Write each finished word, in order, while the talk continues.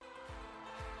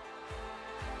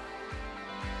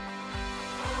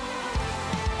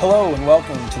Hello and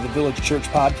welcome to the Village Church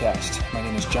Podcast. My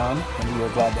name is John, and we are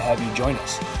glad to have you join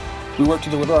us. We work to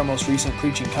deliver our most recent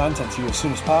preaching content to you as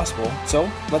soon as possible, so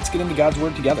let's get into God's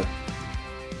Word together.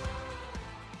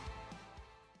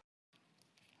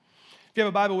 If you have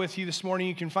a Bible with you this morning,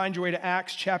 you can find your way to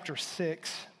Acts chapter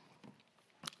 6.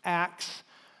 Acts,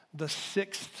 the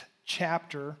 6th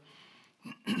chapter.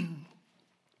 And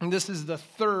this is the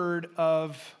third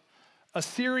of a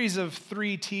series of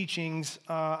 3 teachings.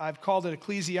 I've called it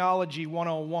Ecclesiology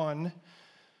 101.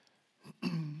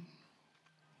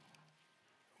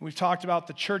 We've talked about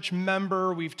the church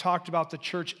member. We've talked about the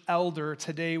church elder.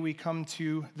 Today we come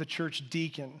to the church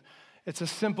deacon. It's a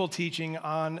simple teaching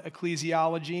on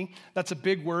ecclesiology. That's a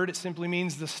big word. It simply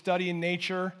means the study and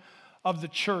nature of the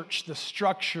church, the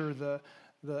structure,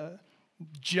 the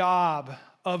job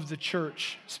of the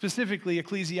church. Specifically,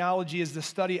 ecclesiology is the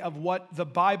study of what the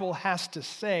Bible has to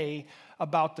say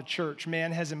about the church.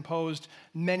 Man has imposed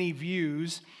many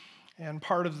views, and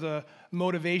part of the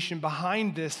motivation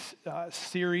behind this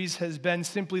series has been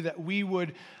simply that we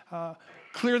would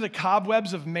clear the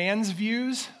cobwebs of man's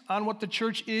views on what the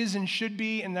church is and should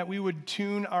be, and that we would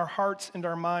tune our hearts and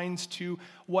our minds to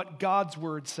what God's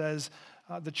Word says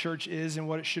the church is and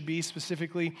what it should be,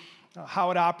 specifically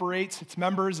how it operates, its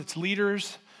members, its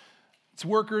leaders, its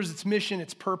workers, its mission,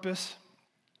 its purpose.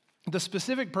 The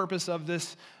specific purpose of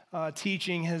this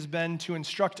teaching has been to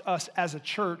instruct us as a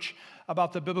church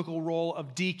about the biblical role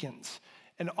of deacons,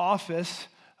 an office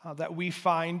that we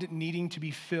find needing to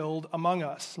be filled among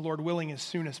us, Lord willing, as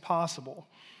soon as possible.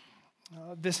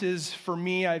 This is, for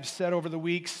me, I've said over the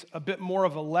weeks, a bit more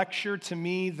of a lecture to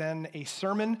me than a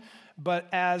sermon, but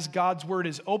as God's Word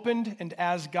is opened and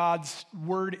as God's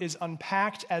Word is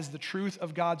unpacked, as the truth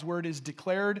of God's Word is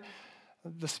declared,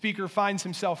 the speaker finds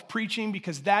himself preaching,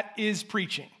 because that is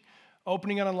preaching.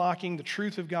 Opening and unlocking the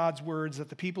truth of God's words, that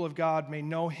the people of God may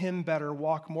know Him better,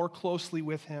 walk more closely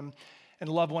with Him, and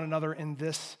love one another in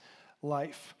this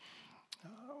life.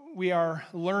 We are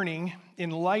learning,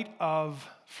 in light of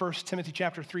 1 Timothy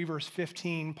chapter 3, verse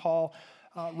 15, Paul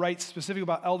writes specifically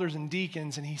about elders and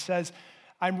deacons, and he says,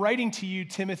 I'm writing to you,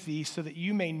 Timothy, so that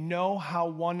you may know how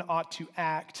one ought to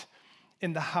act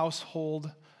in the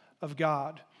household of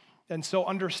God. And so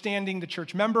understanding the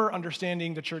church member,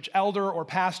 understanding the church elder or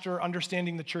pastor,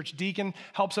 understanding the church deacon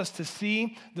helps us to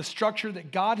see the structure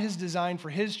that God has designed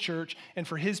for His church and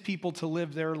for His people to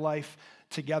live their life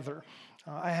together.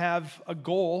 I have a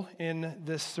goal in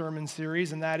this sermon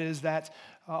series, and that is that,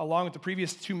 along with the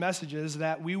previous 2 messages,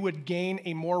 that we would gain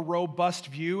a more robust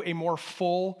view, a more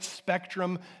full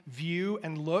spectrum view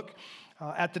and look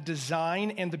at the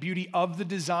design and the beauty of the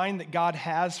design that God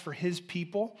has for His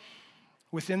people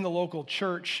within the local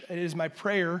church. It is my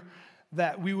prayer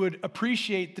that we would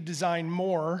appreciate the design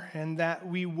more and that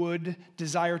we would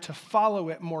desire to follow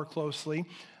it more closely,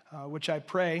 which I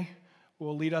pray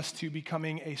will lead us to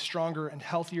becoming a stronger and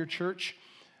healthier church,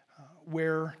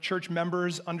 where church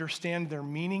members understand their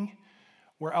meaning,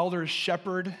 where elders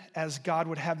shepherd as God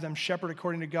would have them shepherd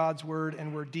according to God's word,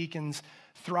 and where deacons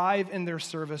thrive in their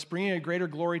service, bringing a greater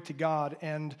glory to God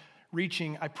and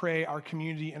reaching, I pray, our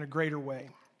community in a greater way.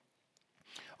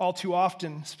 All too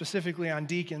often, specifically on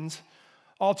deacons,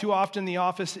 all too often the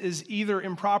office is either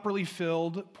improperly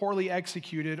filled, poorly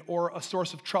executed, or a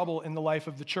source of trouble in the life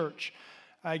of the church.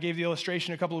 I gave the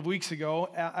illustration a couple of weeks ago.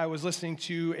 I was listening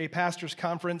to a pastor's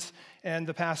conference, and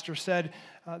the pastor said,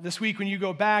 this week when you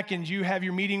go back and you have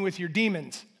your meeting with your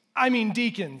deacons,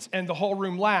 and the whole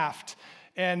room laughed,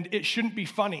 and it shouldn't be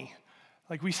funny.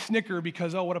 Like, we snicker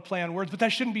because, what a play on words, but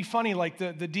that shouldn't be funny. Like,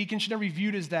 the deacon should never be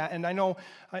viewed as that. And I know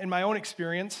in my own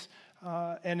experience,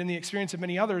 and in the experience of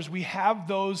many others, we have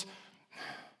those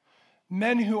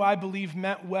men who I believe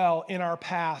meant well in our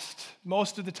past.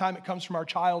 Most of the time it comes from our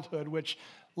childhood, which,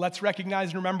 let's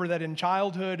recognize and remember that in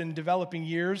childhood and developing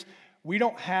years, we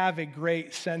don't have a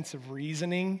great sense of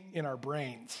reasoning in our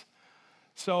brains.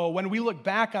 So when we look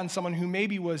back on someone who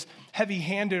maybe was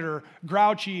heavy-handed or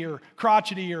grouchy or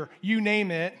crotchety or you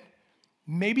name it,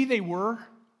 maybe they were,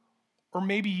 or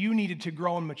maybe you needed to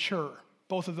grow and mature.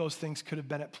 Both of those things could have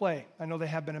been at play. I know they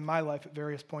have been in my life at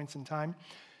various points in time.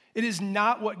 It is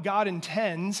not what God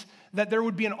intends that there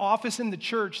would be an office in the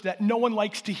church that no one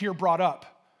likes to hear brought up.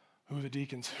 The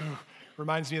deacons.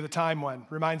 Reminds me of the time when.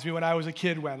 Reminds me when I was a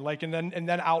kid when. And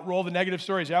then outroll the negative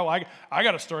stories. Yeah, well, I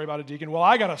got a story about a deacon. Well,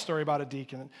 I got a story about a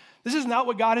deacon. This is not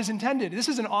what God has intended. This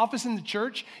is an office in the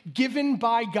church given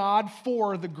by God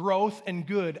for the growth and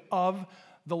good of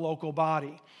the local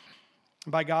body.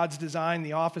 By God's design,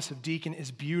 the office of deacon is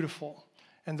beautiful.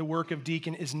 and the work of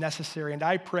deacon is necessary. And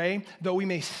I pray, though we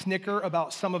may snicker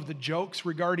about some of the jokes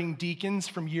regarding deacons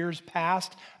from years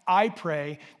past, I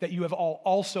pray that you have all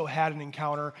also had an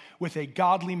encounter with a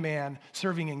godly man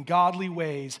serving in godly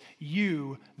ways,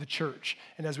 you, the church.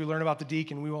 And as we learn about the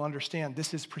deacon, we will understand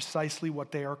this is precisely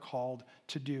what they are called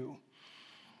to do.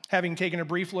 Having taken a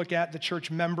brief look at the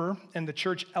church member and the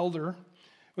church elder,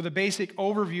 with a basic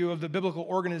overview of the biblical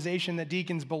organization that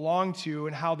deacons belong to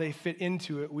and how they fit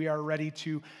into it, we are ready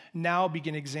to now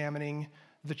begin examining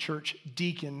the church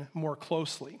deacon more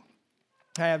closely.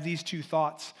 I have these two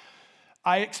thoughts.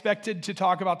 I expected to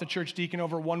talk about the church deacon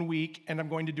over 1 week, and I'm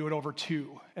going to do it over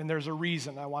 2. And there's a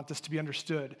reason I want this to be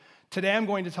understood. Today I'm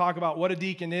going to talk about what a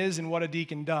deacon is and what a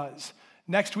deacon does.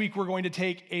 Next week we're going to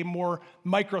take a more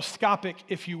microscopic,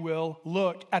 if you will,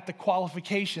 look at the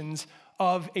qualifications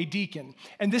of a deacon.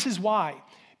 And this is why,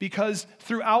 because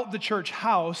throughout the church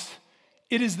house,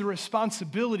 it is the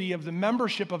responsibility of the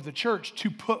membership of the church to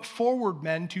put forward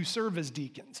men to serve as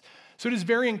deacons. So it is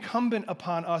very incumbent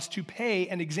upon us to pay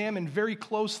and examine very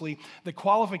closely the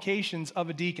qualifications of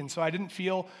a deacon. So I didn't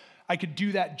feel I could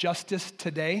do that justice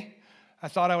today. I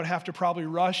thought I would have to probably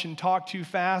rush and talk too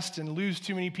fast and lose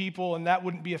too many people, and that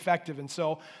wouldn't be effective. And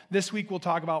so this week we'll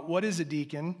talk about what is a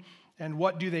deacon and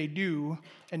what do they do.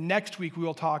 And next week we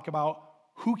will talk about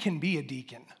who can be a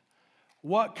deacon.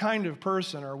 What kind of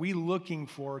person are we looking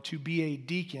for to be a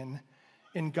deacon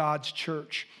in God's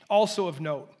church? Also of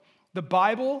note, the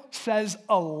Bible says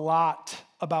a lot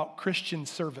about Christian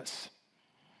service.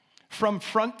 From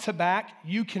front to back,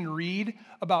 you can read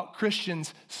about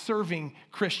Christians serving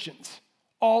Christians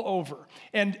all over.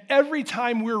 And every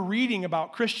time we're reading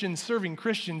about Christians serving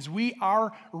Christians, we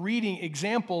are reading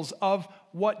examples of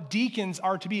what deacons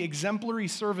are to be, exemplary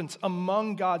servants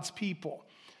among God's people.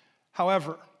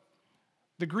 However,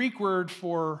 the Greek word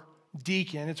for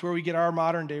deacon, it's where we get our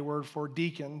modern day word for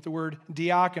deacon, the word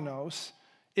diakonos,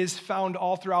 is found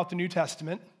all throughout the New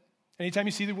Testament. Anytime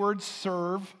you see the word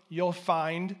serve, you'll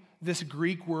find this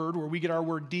Greek word where we get our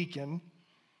word deacon.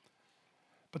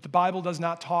 But the Bible does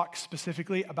not talk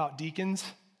specifically about deacons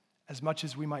as much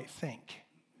as we might think.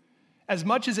 As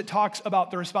much as it talks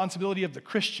about the responsibility of the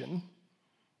Christian,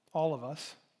 all of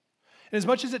us, and as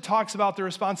much as it talks about the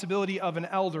responsibility of an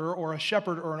elder or a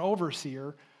shepherd or an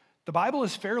overseer, the Bible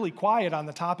is fairly quiet on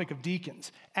the topic of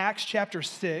deacons. Acts chapter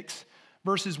 6,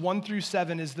 verses 1 through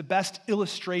 7 is the best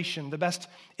illustration, the best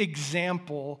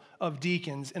example of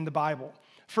deacons in the Bible.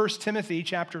 1 Timothy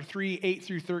chapter 3, 8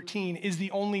 through 13 is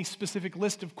the only specific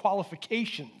list of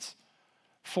qualifications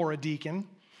for a deacon.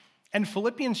 And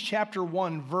Philippians chapter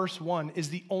 1, verse 1 is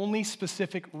the only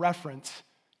specific reference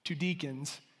to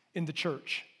deacons in the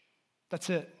church. That's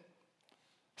it.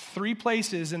 3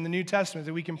 places in the New Testament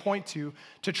that we can point to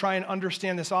try and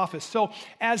understand this office. So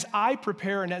as I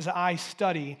prepare and as I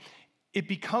study, it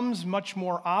becomes much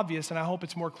more obvious, and I hope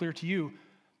it's more clear to you,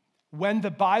 when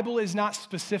the Bible is not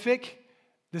specific,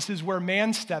 this is where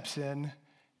man steps in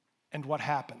and what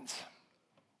happens.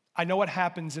 I know what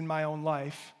happens in my own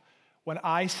life when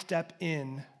I step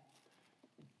in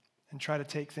and try to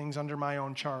take things under my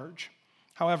own charge.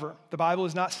 However, the Bible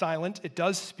is not silent. It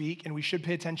does speak, and we should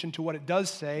pay attention to what it does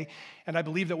say. And I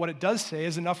believe that what it does say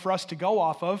is enough for us to go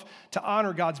off of to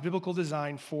honor God's biblical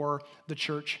design for the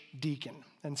church deacon.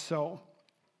 And so,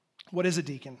 what is a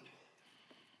deacon?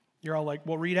 You're all like,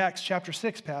 well, read Acts chapter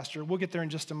 6, Pastor. We'll get there in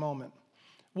just a moment.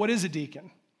 What is a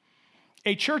deacon?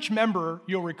 A church member,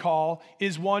 you'll recall,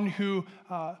 is one who,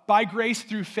 by grace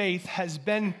through faith, has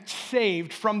been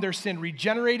saved from their sin,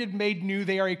 regenerated, made new.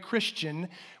 They are a Christian.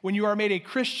 When you are made a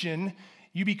Christian,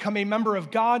 you become a member of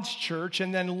God's church,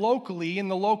 and then locally, in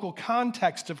the local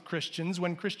context of Christians,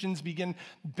 when Christians begin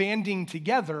banding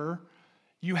together,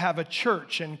 you have a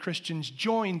church, and Christians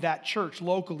join that church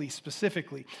locally,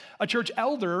 specifically. A church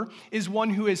elder is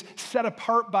one who is set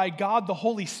apart by God, the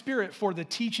Holy Spirit, for the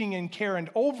teaching and care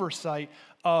and oversight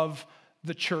of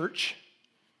the church.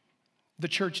 The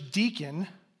church deacon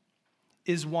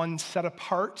is one set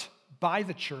apart by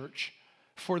the church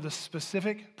for the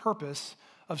specific purpose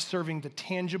of serving the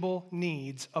tangible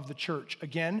needs of the church.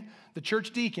 Again, the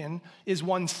church deacon is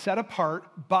one set apart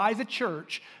by the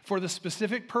church for the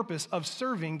specific purpose of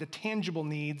serving the tangible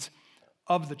needs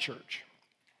of the church.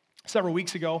 Several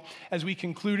weeks ago, as we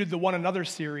concluded the One Another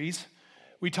series,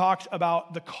 we talked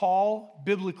about the call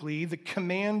biblically, the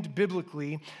command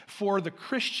biblically for the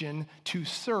Christian to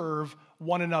serve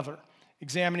one another.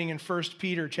 Examining in 1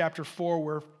 Peter chapter 4,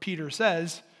 where Peter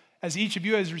says, As each of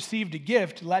you has received a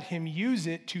gift, let him use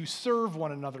it to serve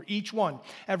one another. Each one,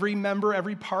 every member,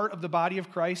 every part of the body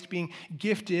of Christ being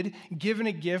gifted, given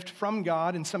a gift from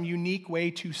God in some unique way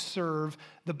to serve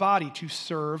the body, to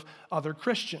serve other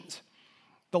Christians.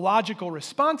 The logical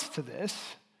response to this,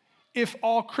 if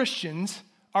all Christians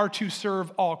are to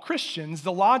serve all Christians,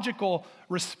 the logical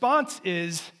response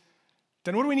is,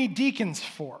 then what do we need deacons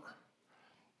for?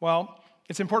 Well,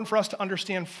 it's important for us to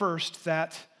understand first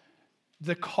that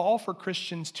the call for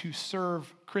Christians to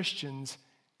serve Christians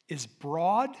is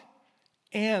broad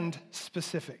and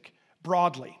specific,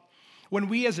 broadly. When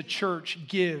we as a church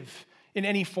give in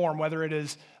any form, whether it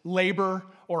is labor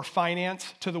or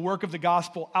finance, to the work of the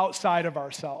gospel outside of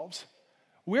ourselves,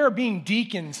 we are being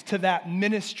deacons to that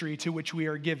ministry to which we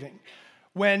are giving.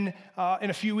 When in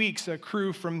a few weeks a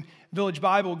crew from Village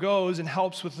Bible goes and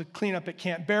helps with the cleanup at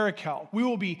Camp Barakel, we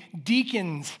will be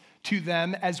deacons to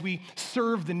them as we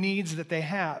serve the needs that they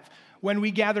have. When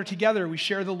we gather together, we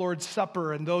share the Lord's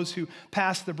Supper, and those who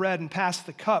pass the bread and pass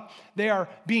the cup, they are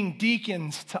being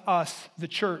deacons to us, the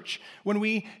church. When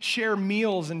we share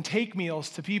meals and take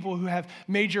meals to people who have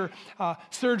major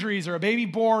surgeries or a baby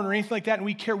born or anything like that,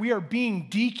 and we are being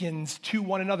deacons to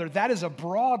one another. That is a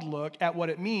broad look at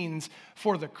what it means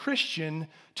for the Christian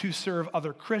to serve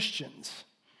other Christians.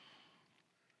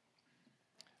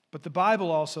 But the Bible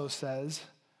also says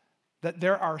that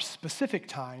there are specific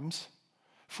times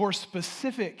for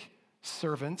specific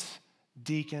servants,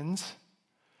 deacons,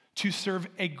 to serve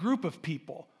a group of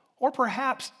people, or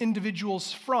perhaps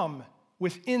individuals from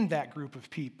within that group of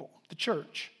people, the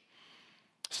church.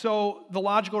 So the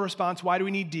logical response, why do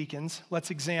we need deacons?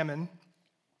 Let's examine.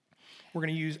 We're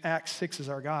going to use Acts 6 as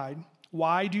our guide.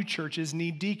 Why do churches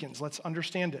need deacons? Let's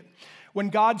understand it. When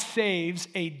God saves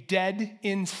a dead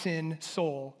in sin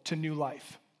soul to new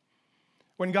life,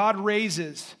 when God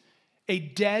raises a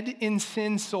dead in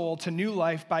sin soul to new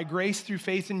life by grace through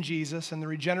faith in Jesus and the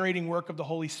regenerating work of the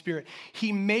Holy Spirit,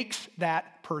 he makes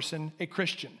that person a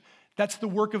Christian. That's the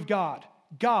work of God.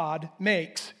 God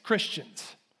makes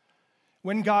Christians.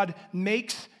 When God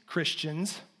makes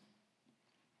Christians,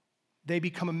 they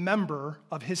become a member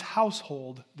of his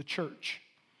household, the church.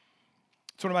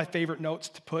 It's one of my favorite notes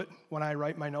to put when I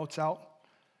write my notes out.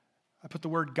 I put the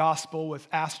word gospel with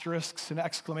asterisks and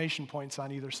exclamation points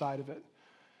on either side of it.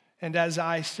 And as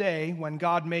I say, when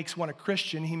God makes one a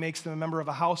Christian, he makes them a member of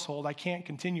a household. I can't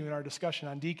continue in our discussion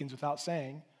on deacons without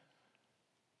saying,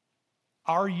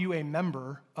 are you a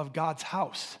member of God's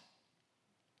house?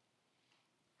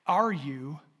 Are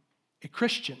you a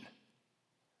Christian?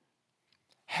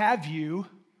 Have you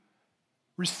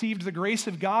received the grace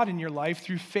of God in your life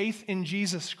through faith in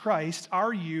Jesus Christ?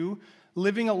 Are you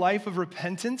living a life of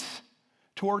repentance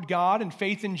toward God and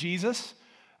faith in Jesus?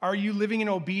 Are you living in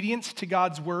obedience to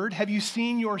God's word? Have you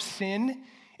seen your sin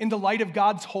in the light of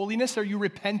God's holiness? Are you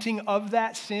repenting of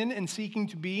that sin and seeking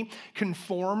to be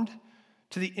conformed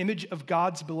to the image of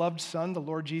God's beloved Son, the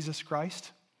Lord Jesus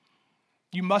Christ?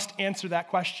 You must answer that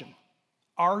question.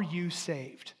 Are you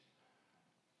saved?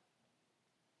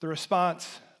 The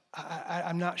response,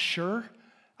 I'm not sure.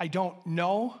 I don't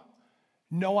know.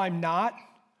 No, I'm not.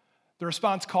 The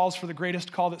response calls for the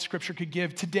greatest call that Scripture could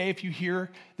give. Today, if you hear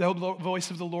the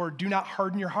voice of the Lord, do not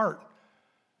harden your heart.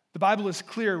 The Bible is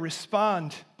clear.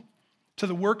 Respond to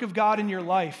the work of God in your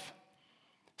life.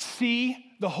 See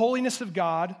the holiness of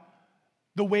God,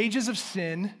 the wages of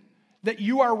sin, that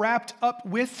you are wrapped up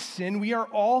with sin. We are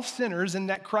all sinners, and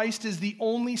that Christ is the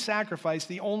only sacrifice,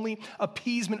 the only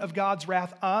appeasement of God's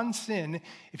wrath on sin.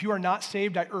 If you are not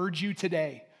saved, I urge you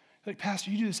today. Like, Pastor,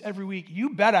 you do this every week.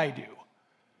 You bet I do.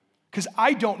 Because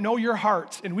I don't know your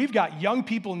hearts, and we've got young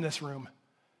people in this room.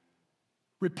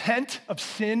 Repent of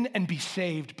sin and be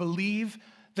saved. Believe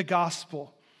the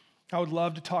gospel. I would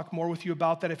love to talk more with you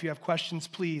about that. If you have questions,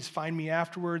 please find me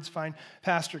afterwards. Find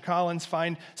Pastor Collins.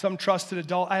 Find some trusted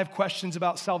adult. I have questions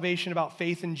about salvation, about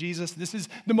faith in Jesus. This is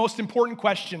the most important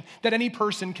question that any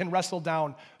person can wrestle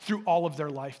down through all of their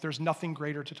life. There's nothing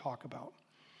greater to talk about.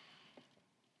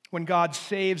 When God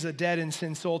saves a dead in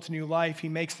sin soul to new life, he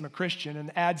makes them a Christian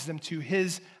and adds them to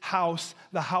his house,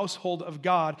 the household of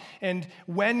God. And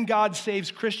when God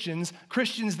saves Christians,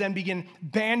 Christians then begin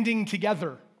banding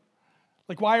together.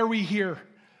 Like, why are we here?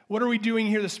 What are we doing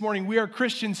here this morning? We are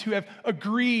Christians who have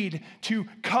agreed to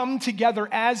come together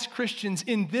as Christians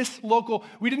in this local.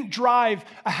 We didn't drive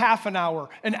a half an hour.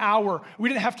 We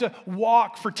didn't have to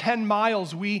walk for 10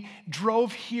 miles. We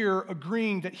drove here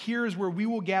agreeing that here is where we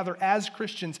will gather as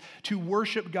Christians to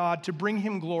worship God, to bring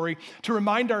him glory, to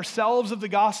remind ourselves of the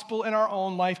gospel in our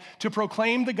own life, to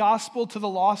proclaim the gospel to the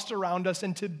lost around us,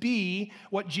 and to be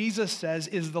what Jesus says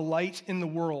is the light in the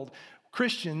world.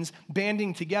 Christians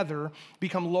banding together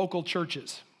become local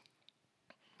churches.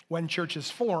 When churches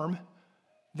form,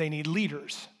 they need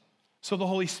leaders. So the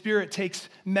Holy Spirit takes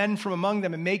men from among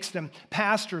them and makes them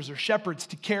pastors or shepherds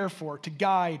to care for, to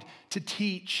guide, to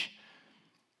teach.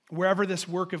 Wherever this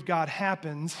work of God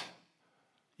happens,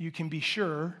 you can be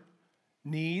sure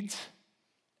needs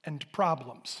and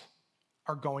problems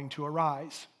are going to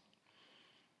arise.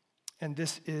 And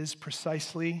this is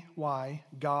precisely why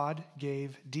God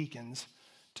gave deacons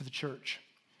to the church.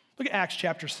 Look at Acts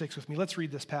chapter 6 with me. Let's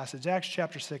read this passage. Acts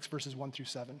chapter 6, verses 1 through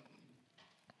 7.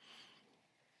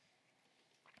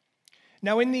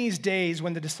 Now in these days,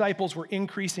 when the disciples were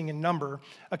increasing in number,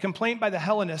 a complaint by the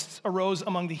Hellenists arose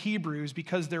among the Hebrews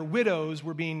because their widows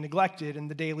were being neglected in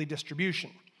the daily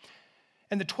distribution.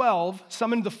 And the 12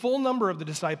 summoned the full number of the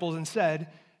disciples and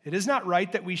said, "It is not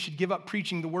right that we should give up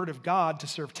preaching the word of God to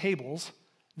serve tables.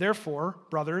 Therefore,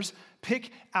 brothers,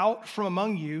 pick out from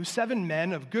among you 7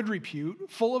 men of good repute,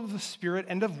 full of the Spirit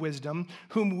and of wisdom,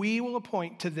 whom we will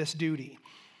appoint to this duty.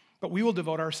 But we will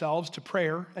devote ourselves to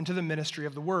prayer and to the ministry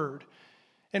of the word."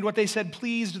 And what they said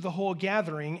pleased the whole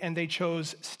gathering, and they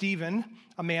chose Stephen,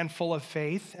 a man full of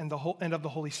faith and of the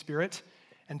Holy Spirit,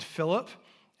 and Philip,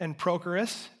 and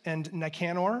Prochorus, and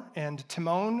Nicanor, and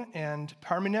Timon, and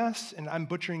Parmenas, and I'm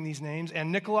butchering these names, and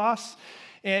Nicholas,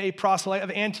 a proselyte of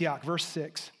Antioch, verse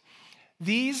 6.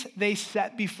 These they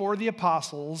set before the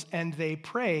apostles, and they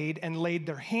prayed and laid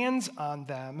their hands on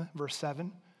them, verse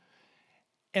 7.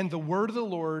 And the word of the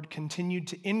Lord continued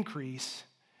to increase,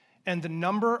 and the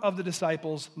number of the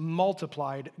disciples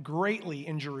multiplied greatly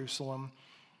in Jerusalem,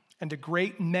 and a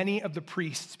great many of the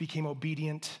priests became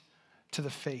obedient to the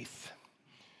faith.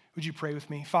 Would you pray with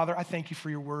me? Father, I thank you for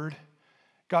your word.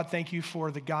 God, thank you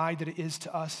for the guide that it is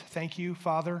to us. Thank you,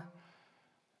 Father,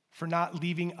 for not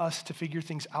leaving us to figure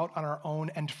things out on our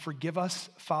own, and forgive us,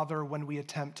 Father, when we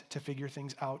attempt to figure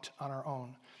things out on our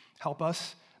own. Help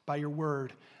us by your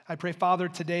word. I pray, Father,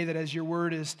 today that as your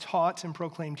word is taught and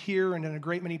proclaimed here and in a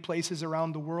great many places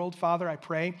around the world, Father, I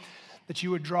pray that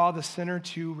you would draw the sinner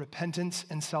to repentance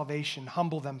and salvation.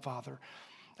 Humble them, Father.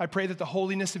 I pray that the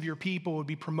holiness of your people would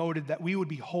be promoted, that we would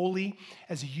be holy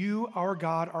as you, our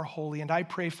God, are holy. And I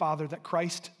pray, Father, that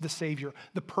Christ the Savior,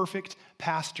 the perfect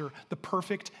pastor, the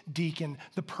perfect deacon,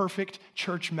 the perfect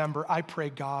church member, I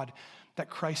pray, God, that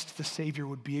Christ the Savior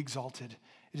would be exalted.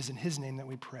 It is in his name that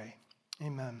we pray.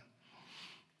 Amen.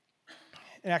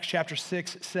 In Acts chapter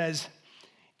 6, it says,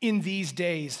 in these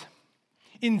days,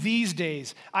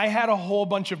 I had a whole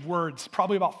bunch of words,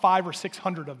 probably about 500 or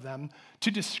 600 of them, to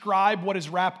describe what is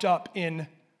wrapped up in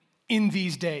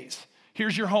these days.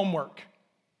 Here's your homework,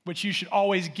 which you should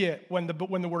always get when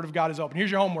the Word of God is open. Here's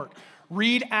your homework.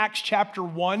 Read Acts chapter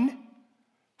 1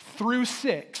 through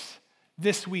 6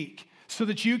 this week so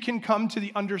that you can come to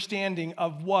the understanding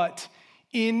of what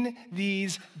in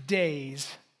these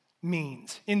days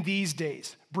means. In these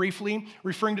days, briefly,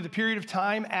 referring to the period of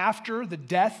time after the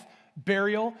death,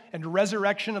 burial, and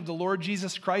resurrection of the Lord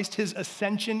Jesus Christ, his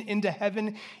ascension into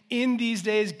heaven. In these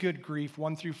days, good grief,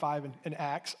 1 through 5 in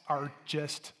Acts are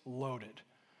just loaded.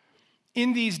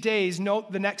 In these days,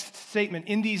 note the next statement,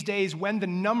 in these days when the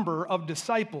number of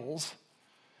disciples,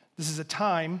 this is a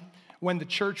time when the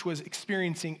church was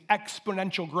experiencing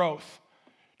exponential growth.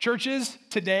 Churches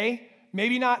today,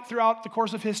 maybe not throughout the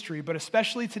course of history, but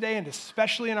especially today and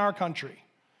especially in our country,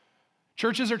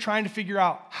 churches are trying to figure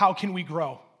out, how can we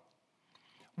grow?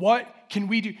 What can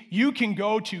we do? You can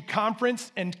go to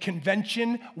conference and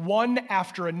convention one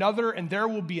after another, and there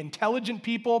will be intelligent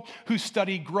people who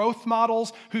study growth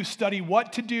models, who study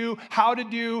what to do, how to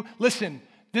do. Listen,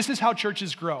 this is how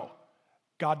churches grow.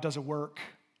 God does a work.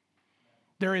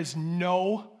 There is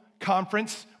no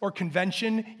conference or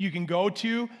convention you can go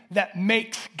to that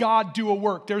makes God do a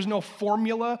work. There's no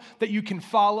formula that you can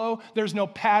follow. There's no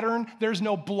pattern. There's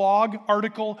no blog,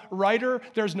 article, writer.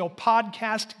 There's no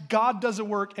podcast. God does a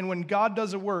work, and when God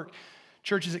does a work,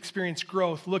 churches experience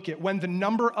growth. Look at when the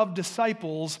number of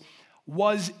disciples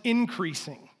was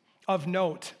increasing. Of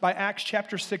note, by Acts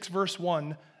chapter 6, verse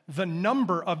 1, the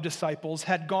number of disciples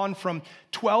had gone from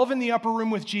 12 in the upper room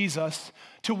with Jesus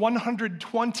to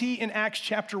 120 in Acts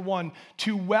chapter 1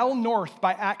 to well north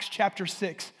by Acts chapter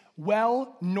 6,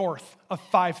 well north of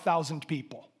 5,000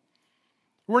 people.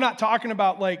 We're not talking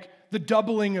about like the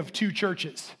doubling of 2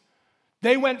 churches.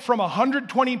 They went from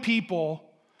 120 people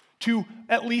to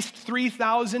at least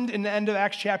 3,000 in the end of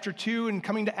Acts chapter 2, and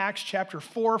coming to Acts chapter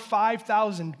 4,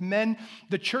 5,000 men.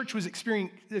 The church was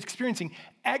experiencing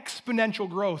exponential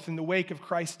growth in the wake of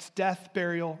Christ's death,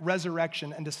 burial,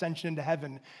 resurrection, and ascension into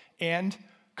heaven. And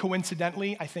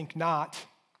coincidentally, I think not,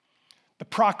 the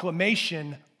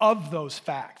proclamation of those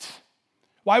facts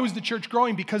Why was the church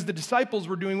growing? Because the disciples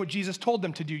were doing what Jesus told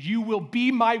them to do. You will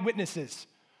be my witnesses.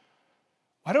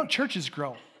 Why don't churches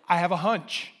grow? I have a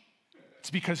hunch. It's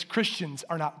because Christians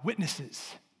are not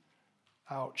witnesses.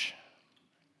 Ouch.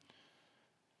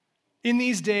 In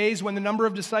these days, when the number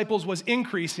of disciples was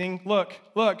increasing, look,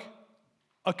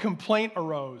 a complaint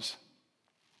arose.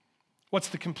 What's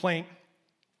the complaint?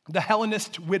 The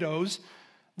Hellenist widows,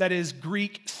 that is,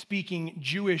 Greek-speaking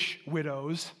Jewish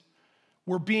widows,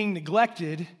 were being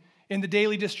neglected in the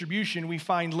daily distribution we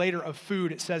find later of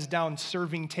food. It says down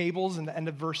serving tables in the end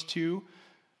of verse 2.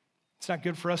 It's not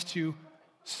good for us to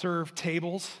serve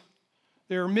tables.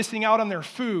 They were missing out on their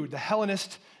food. The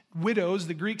Hellenist widows,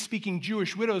 the Greek-speaking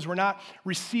Jewish widows, were not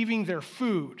receiving their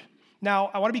food. Now,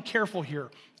 I want to be careful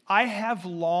here. I have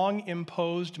long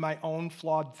imposed my own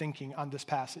flawed thinking on this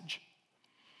passage.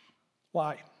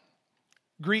 Why?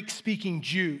 Greek-speaking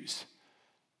Jews.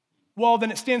 Well,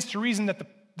 then it stands to reason that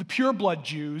the pure-blood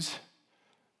Jews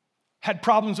had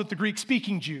problems with the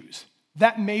Greek-speaking Jews.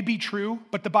 That may be true,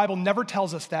 but the Bible never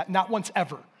tells us that, not once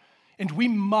ever. And we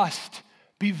must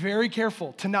be very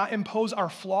careful to not impose our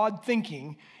flawed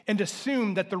thinking and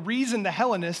assume that the reason the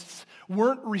Hellenists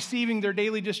weren't receiving their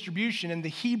daily distribution and the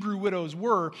Hebrew widows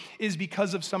were is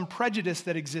because of some prejudice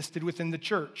that existed within the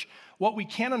church. What we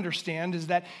can understand is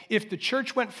that if the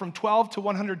church went from 12 to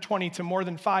 120 to more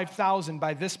than 5,000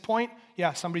 by this point,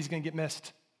 yeah, somebody's going to get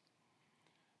missed.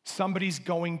 Somebody's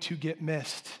going to get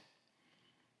missed.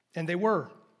 And they were.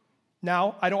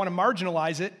 Now, I don't want to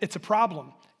marginalize it. It's a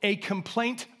problem. A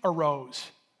complaint arose.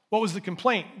 What was the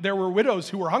complaint? There were widows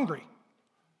who were hungry.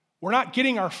 We're not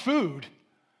getting our food.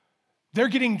 They're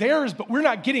getting theirs, but we're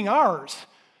not getting ours.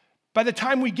 By the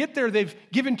time we get there, they've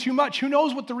given too much. Who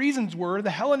knows what the reasons were? The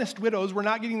Hellenist widows were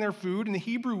not getting their food, and the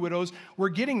Hebrew widows were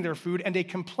getting their food, and a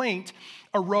complaint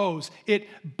arose. It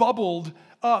bubbled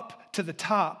up to the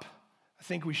top. I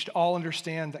think we should all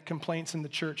understand that complaints in the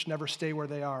church never stay where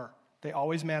they are. They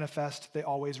always manifest, they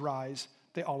always rise,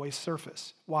 they always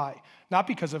surface. Why? Not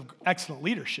because of excellent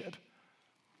leadership,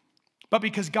 but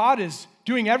because God is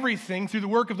doing everything through the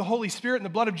work of the Holy Spirit and the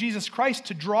blood of Jesus Christ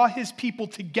to draw his people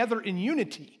together in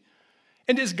unity.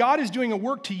 And as God is doing a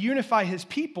work to unify his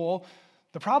people,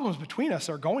 the problems between us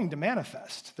are going to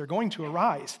manifest. They're going to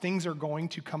arise. Things are going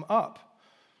to come up.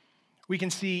 We can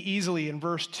see easily in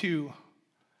verse 2,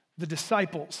 the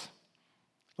disciples.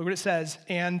 Look what it says,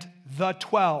 and the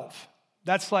 12.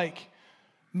 That's like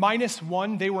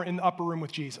 -1, they were in the upper room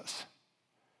with Jesus.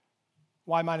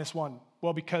 Why -1?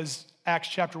 Well, because Acts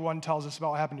chapter 1 tells us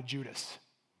about what happened to Judas,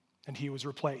 and he was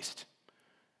replaced.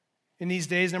 In these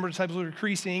days, the number of disciples were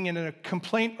increasing, and a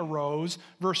complaint arose.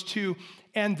 Verse 2,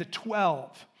 and the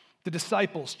 12, the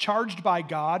disciples, charged by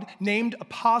God, named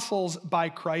apostles by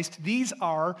Christ, these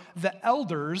are the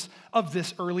elders of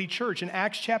this early church. In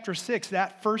Acts chapter 6,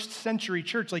 that first century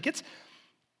church,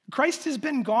 Christ has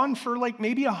been gone for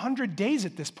maybe 100 days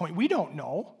at this point. We don't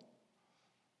know.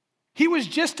 He was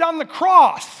just on the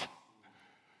cross.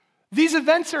 These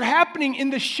events are happening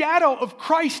in the shadow of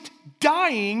Christ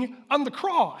dying on the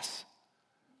cross.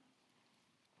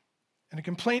 And a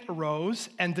complaint arose,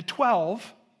 and the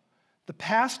 12, the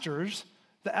pastors,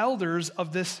 the elders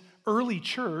of this early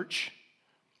church,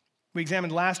 we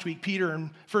examined last week, Peter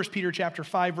in 1 Peter chapter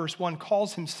 5, verse 1,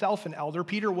 calls himself an elder.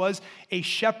 Peter was a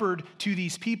shepherd to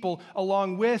these people,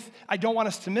 along with, I don't want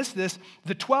us to miss this,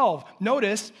 the 12.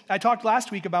 Notice, I talked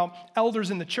last week about elders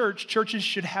in the church. Churches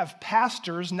should have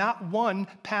pastors, not one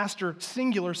pastor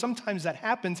singular. Sometimes that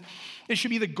happens. It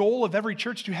should be the goal of every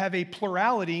church to have a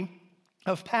plurality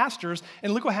of pastors.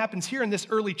 And look what happens here in this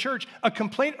early church. A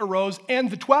complaint arose, and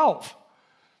the 12.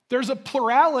 There's a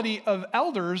plurality of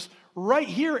elders right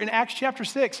here in Acts chapter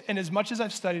 6, and as much as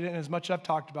I've studied it and as much as I've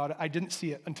talked about it, I didn't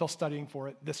see it until studying for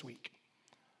it this week.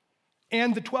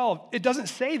 And the 12, it doesn't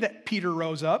say that Peter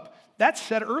rose up. That's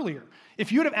said earlier.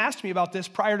 If you would have asked me about this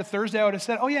prior to Thursday, I would have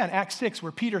said, oh yeah, in Acts 6,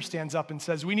 where Peter stands up and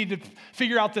says, we need to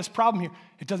figure out this problem here.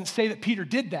 It doesn't say that Peter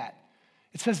did that.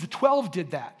 It says the 12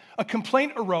 did that. A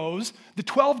complaint arose, the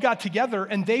 12 got together,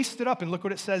 and they stood up, and look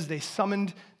what it says. They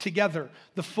summoned together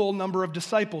the full number of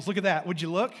disciples. Look at that. Would you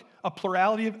look? A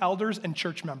plurality of elders and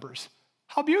church members.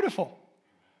 How beautiful.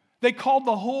 They called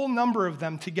the whole number of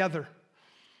them together.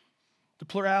 The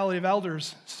plurality of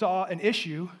elders saw an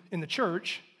issue in the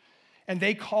church, and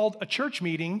they called a church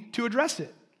meeting to address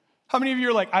it. How many of you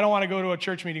are like, I don't want to go to a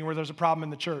church meeting where there's a problem in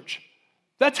the church?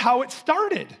 That's how it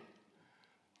started.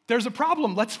 There's a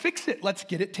problem. Let's fix it. Let's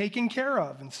get it taken care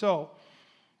of. And so,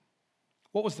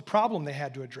 what was the problem they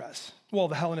had to address? Well,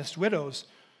 the Hellenist widows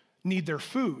need their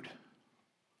food.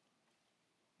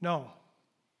 No.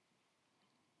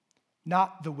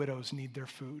 Not the widows need their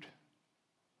food.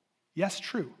 Yes,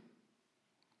 true.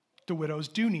 The widows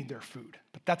do need their food,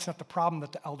 but that's not the problem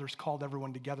that the elders called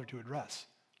everyone together to address.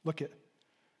 Look at,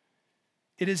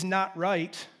 it is not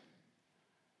right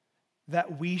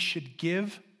that we should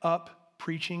give up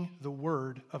preaching the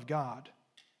word of God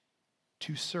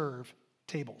to serve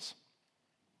tables.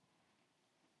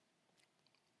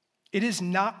 It is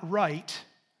not right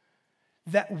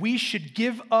that we should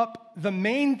give up the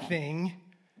main thing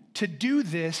to do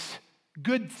this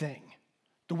good thing.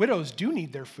 The widows do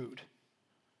need their food.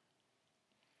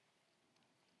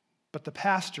 But the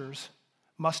pastors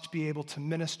must be able to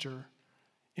minister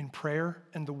in prayer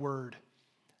and the word,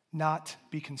 not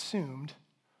be consumed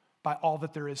by all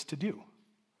that there is to do.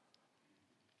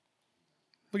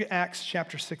 Look at Acts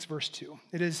chapter 6, verse 2.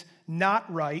 It is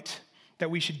not right that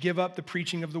we should give up the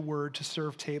preaching of the word to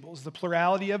serve tables. The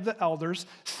plurality of the elders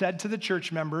said to the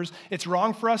church members, it's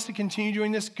wrong for us to continue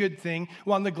doing this good thing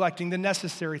while neglecting the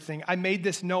necessary thing. I made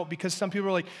this note because some people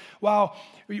are like, wow,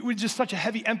 we just such a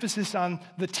heavy emphasis on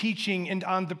the teaching and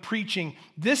on the preaching.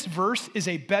 This verse is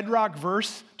a bedrock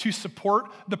verse to support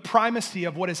the primacy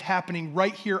of what is happening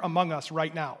right here among us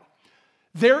right now.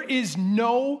 There is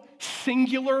no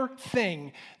singular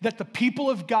thing that the people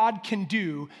of God can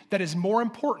do that is more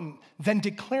important than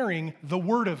declaring the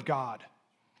word of God.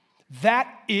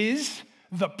 That is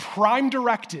the prime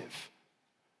directive.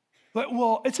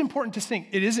 Well, it's important to sing.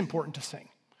 It is important to sing.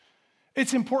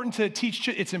 It's important to teach.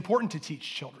 It's important to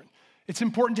teach children. It's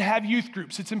important to have youth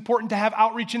groups. It's important to have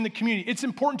outreach in the community. It's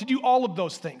important to do all of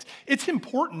those things. It's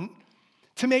important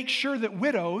to make sure that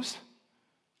widows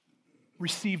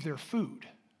receive their food.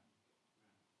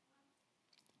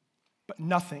 But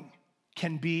nothing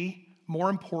can be more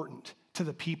important to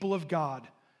the people of God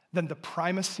than the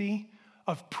primacy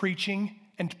of preaching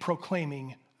and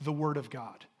proclaiming the word of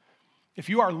God. If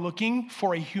you are looking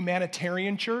for a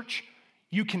humanitarian church,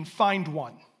 you can find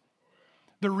one.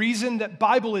 The reason that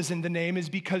Bible is in the name is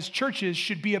because churches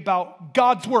should be about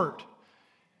God's word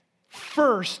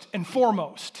first and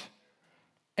foremost,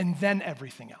 and then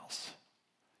everything else.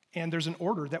 And there's an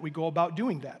order that we go about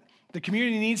doing that. The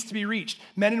community needs to be reached.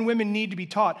 Men and women need to be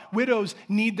taught. Widows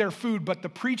need their food, but the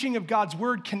preaching of God's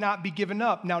word cannot be given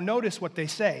up. Now notice what they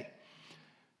say.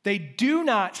 They do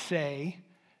not say,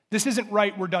 this isn't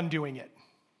right, we're done doing it.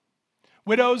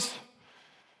 Widows,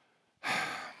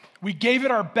 we gave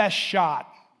it our best shot,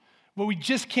 but we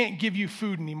just can't give you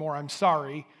food anymore, I'm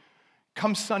sorry.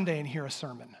 Come Sunday and hear a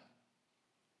sermon.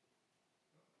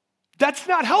 That's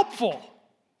not helpful.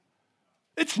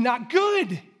 It's not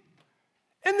good.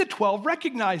 And the 12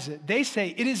 recognize it. They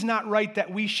say, it is not right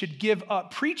that we should give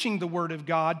up preaching the word of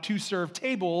God to serve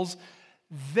tables.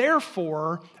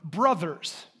 Therefore,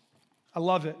 brothers, I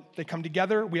love it. They come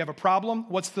together. We have a problem.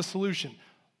 What's the solution?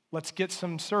 Let's get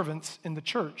some servants in the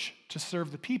church to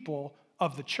serve the people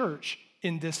of the church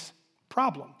in this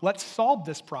problem. Let's solve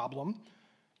this problem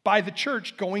by the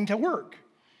church going to work.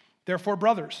 Therefore,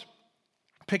 brothers,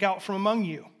 pick out from among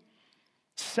you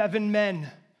 7 men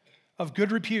of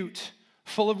good repute,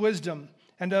 full of wisdom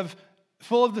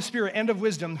full of the Spirit and of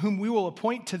wisdom, whom we will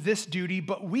appoint to this duty,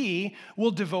 but we will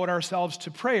devote ourselves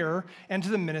to prayer and to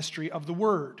the ministry of the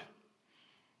word.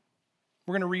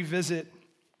 We're going to revisit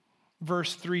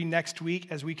verse 3 next week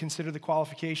as we consider the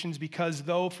qualifications, because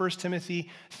though 1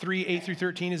 Timothy 3, 8 through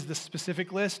 13 is the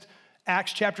specific list,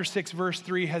 Acts chapter 6, verse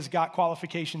 3 has got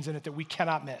qualifications in it that we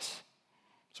cannot miss.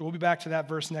 So we'll be back to that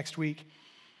verse next week.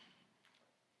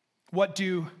 What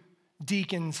do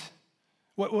deacons,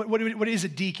 what is a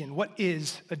deacon? What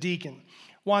is a deacon?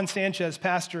 Juan Sanchez,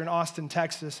 pastor in Austin,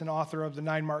 Texas, and author of the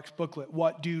 9 Marks booklet,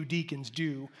 What Do Deacons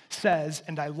Do?, says,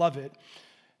 and I love it,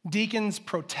 deacons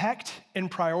protect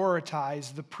and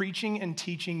prioritize the preaching and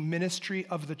teaching ministry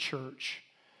of the church,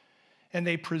 and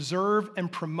they preserve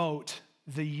and promote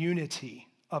the unity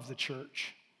of the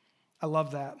church. I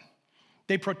love that.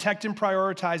 They protect and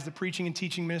prioritize the preaching and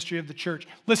teaching ministry of the church.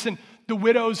 Listen, the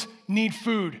widows need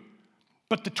food,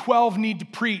 but the 12 need to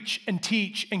preach and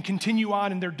teach and continue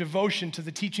on in their devotion to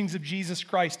the teachings of Jesus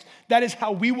Christ. That is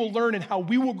how we will learn and how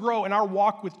we will grow in our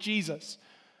walk with Jesus.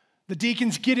 The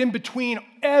deacons get in between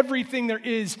everything there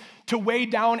is to weigh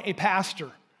down a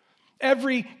pastor.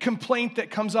 Every complaint that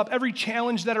comes up, every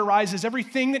challenge that arises,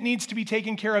 everything that needs to be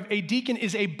taken care of, a deacon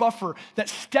is a buffer that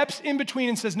steps in between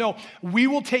and says, no, we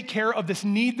will take care of this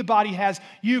need the body has.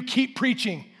 You keep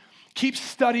preaching, keep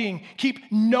studying,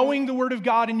 keep knowing the word of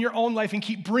God in your own life, and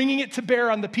keep bringing it to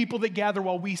bear on the people that gather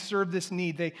while we serve this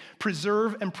need. They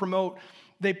preserve and promote,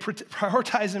 they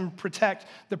prioritize and protect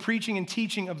the preaching and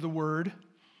teaching of the word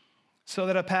so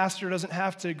that a pastor doesn't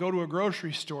have to go to a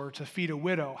grocery store to feed a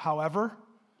widow. However,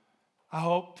 I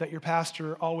hope that your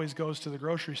pastor always goes to the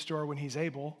grocery store when he's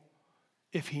able.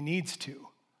 if he needs to.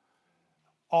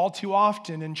 All too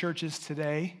often in churches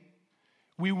today,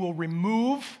 we will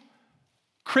remove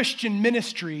Christian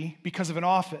ministry because of an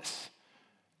office.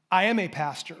 I am a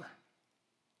pastor,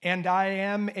 and I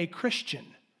am a Christian,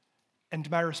 and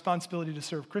my responsibility to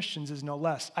serve Christians is no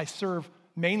less. I serve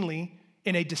mainly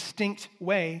in a distinct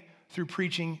way through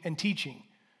preaching and teaching.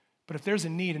 But if there's a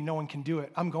need and no one can do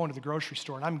it, I'm going to the grocery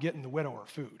store and I'm getting the widower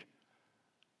food.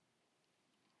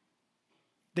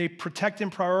 They protect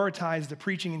and prioritize the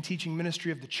preaching and teaching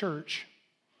ministry of the church,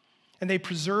 and they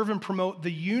preserve and promote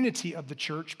the unity of the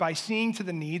church by seeing to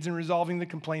the needs and resolving the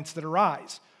complaints that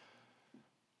arise.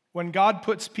 When God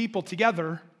puts people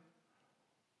together,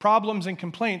 problems and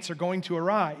complaints are going to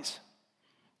arise.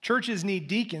 Churches need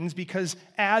deacons because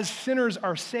as sinners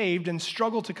are saved and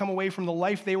struggle to come away from the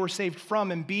life they were saved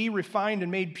from and be refined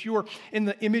and made pure in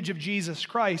the image of Jesus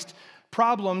Christ,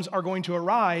 problems are going to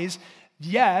arise.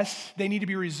 Yes, they need to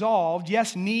be resolved.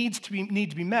 Yes, need to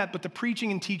be met, but the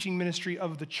preaching and teaching ministry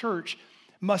of the church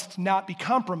must not be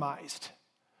compromised.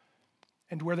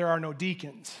 And where there are no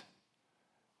deacons,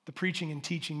 the preaching and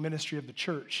teaching ministry of the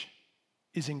church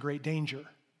is in great danger.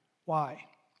 Why?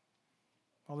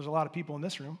 Well, there's a lot of people in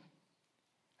this room,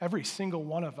 every single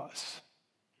one of us,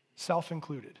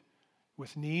 self-included,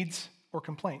 with needs or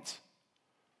complaints.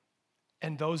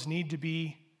 And those need to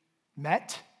be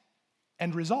met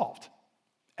and resolved.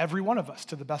 Every one of us,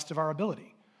 to the best of our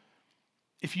ability.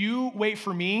 If you wait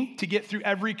for me to get through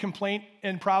every complaint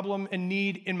and problem and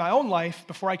need in my own life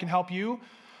before I can help you,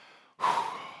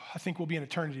 I think we'll be in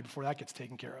eternity before that gets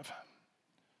taken care of.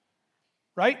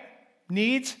 Right?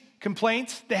 Needs,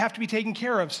 complaints, they have to be taken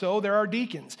care of. So there are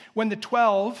deacons. When the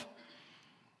 12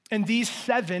 and these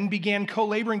 7 began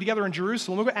co-laboring together in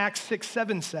Jerusalem, look what Acts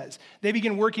 6:7 says. They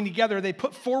begin working together. They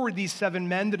put forward these 7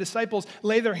 men. The disciples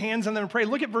lay their hands on them and pray.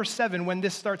 Look at verse 7 when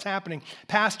this starts happening.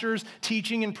 Pastors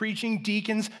teaching and preaching,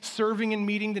 deacons serving and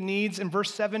meeting the needs. In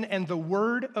verse 7, and the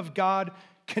word of God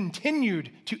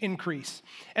continued to increase.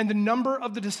 And the number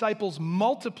of the disciples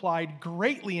multiplied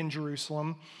greatly in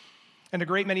Jerusalem, and a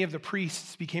great many of the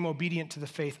priests became obedient to the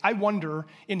faith. I wonder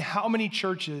in how many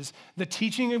churches the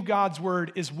teaching of God's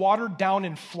word is watered down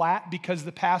and flat because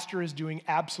the pastor is doing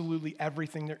absolutely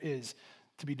everything there is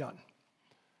to be done.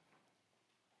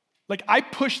 Like, I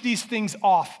push these things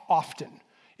off often.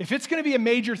 If it's going to be a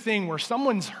major thing where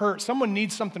someone's hurt, someone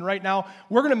needs something right now,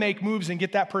 we're going to make moves and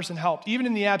get that person helped. Even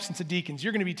in the absence of deacons,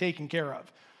 you're going to be taken care of.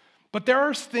 But there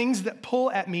are things that pull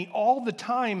at me all the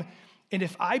time, and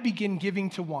if I begin giving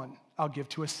to one, I'll give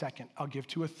to a second, I'll give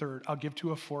to a third, I'll give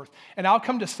to a fourth. And I'll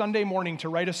come to Sunday morning to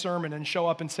write a sermon and show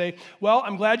up and say, well,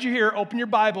 I'm glad you're here. Open your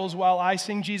Bibles while I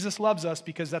sing Jesus Loves Us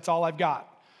because that's all I've got.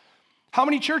 How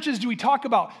many churches do we talk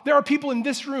about? There are people in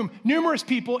this room, numerous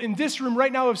people in this room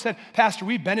right now who have said, Pastor,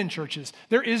 we've been in churches.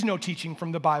 There is no teaching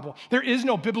from the Bible. There is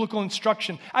no biblical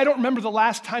instruction. I don't remember the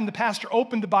last time the pastor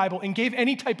opened the Bible and gave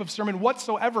any type of sermon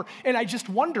whatsoever. And I just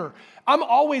wonder, I'm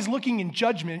always looking in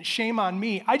judgment, shame on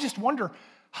me. I just wonder,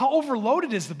 how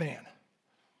overloaded is the man?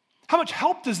 How much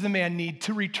help does the man need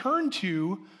to return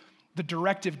to the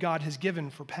directive God has given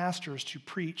for pastors to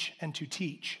preach and to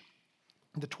teach?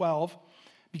 The 12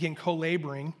 began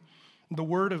co-laboring. The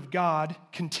word of God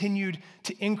continued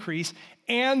to increase,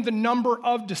 and the number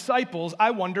of disciples,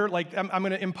 I wonder, I'm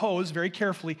going to impose very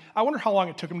carefully, I wonder how long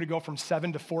it took them to go from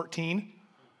 7 to 14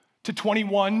 to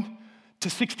 21 to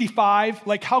 65,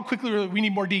 how quickly we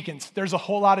need more deacons. There's a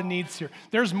whole lot of needs here.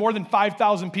 There's more than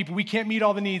 5,000 people. We can't meet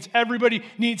all the needs. Everybody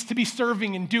needs to be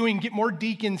serving and get more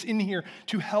deacons in here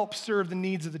to help serve the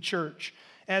needs of the church.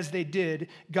 As they did,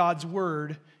 God's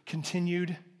word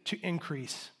continued to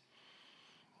increase.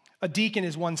 A deacon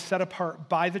is one set apart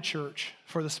by the church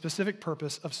for the specific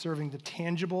purpose of serving the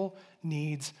tangible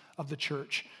needs of the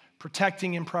church,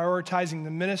 protecting and prioritizing the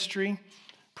ministry,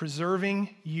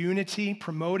 preserving unity,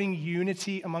 promoting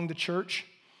unity among the church.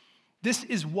 This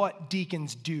is what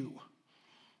deacons do.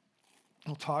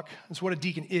 We'll talk. It's what a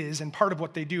deacon is and part of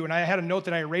what they do. And I had a note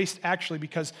that I erased actually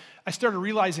because I started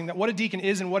realizing that what a deacon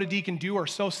is and what a deacon do are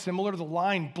so similar. The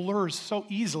line blurs so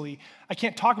easily. I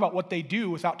can't talk about what they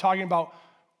do without talking about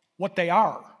what they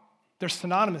are. They're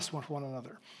synonymous with one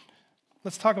another.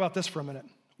 Let's talk about this for a minute.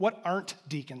 What aren't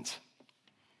deacons?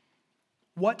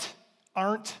 What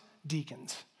aren't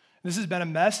deacons? This has been a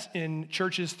mess in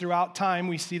churches throughout time.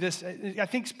 We see this, I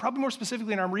think, probably more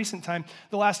specifically in our recent time,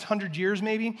 the last 100 years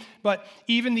maybe, but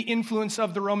even the influence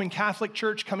of the Roman Catholic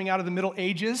Church coming out of the Middle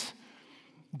Ages,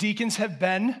 deacons have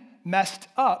been messed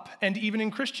up. And even in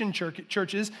Christian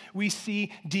churches, we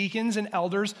see deacons and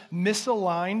elders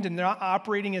misaligned and they're not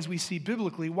operating as we see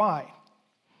biblically. Why?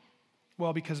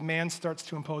 Well, because man starts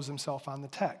to impose himself on the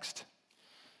text.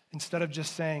 Instead of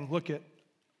just saying, look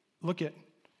at,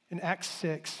 in Acts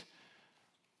 6,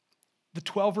 the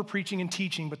 12 were preaching and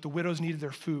teaching, but the widows needed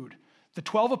their food. The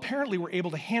 12 apparently were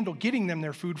able to handle getting them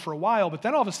their food for a while, but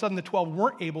then all of a sudden the 12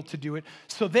 weren't able to do it,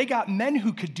 so they got men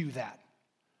who could do that.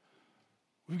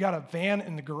 We've got a van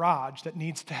in the garage that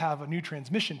needs to have a new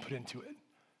transmission put into it.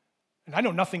 And I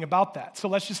know nothing about that, so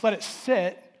let's just let it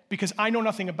sit because I know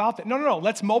nothing about that. No.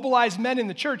 Let's mobilize men in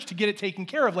the church to get it taken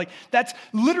care of. Like, that's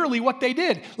literally what they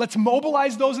did. Let's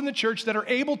mobilize those in the church that are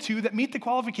able to, that meet the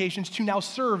qualifications to now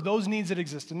serve those needs that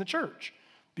exist in the church.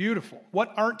 Beautiful.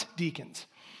 What aren't deacons?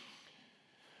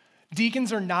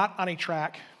 Deacons are not on a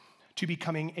track to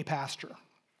becoming a pastor.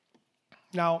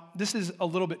 Now, this is a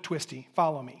little bit twisty.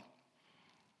 Follow me.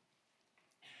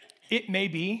 It may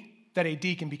be that a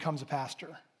deacon becomes a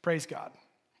pastor. Praise God.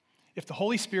 If the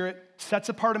Holy Spirit sets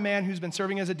apart a man who's been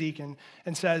serving as a deacon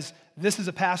and says, this is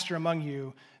a pastor among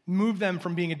you, move them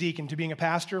from being a deacon to being a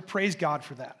pastor, praise God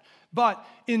for that. But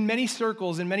in many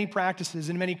circles, in many practices,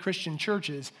 in many Christian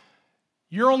churches,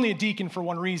 you're only a deacon for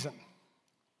one reason,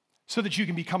 so that you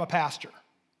can become a pastor.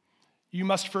 You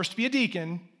must first be a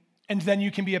deacon, and then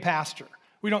you can be a pastor.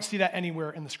 We don't see that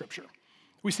anywhere in the scripture.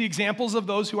 We see examples of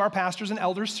those who are pastors and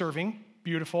elders serving.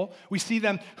 Beautiful. We see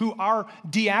them who are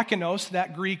diakonos,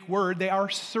 that Greek word, they are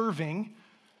serving.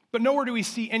 But nowhere do we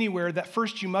see anywhere that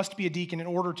first you must be a deacon in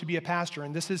order to be a pastor.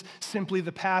 And this is simply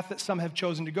the path that some have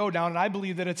chosen to go down. And I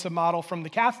believe that it's a model from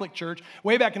the Catholic Church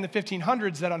way back in the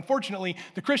 1500s that unfortunately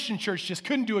the Christian church just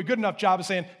couldn't do a good enough job of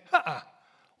saying,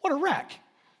 what a wreck.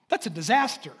 That's a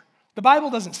disaster. The Bible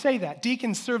doesn't say that.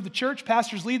 Deacons serve the church,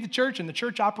 pastors lead the church, and the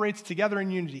church operates together in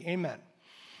unity. Amen.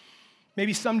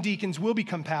 Maybe some deacons will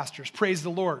become pastors. Praise the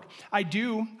Lord. I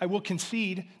will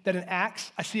concede that in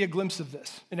Acts, I see a glimpse of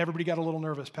this. And everybody got a little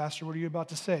nervous. Pastor, what are you about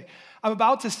to say? I'm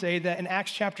about to say that in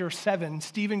Acts chapter 7,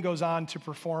 Stephen goes on to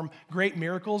perform great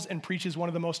miracles and preaches one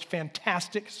of the most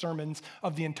fantastic sermons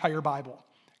of the entire Bible.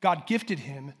 God gifted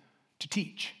him to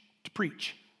teach, to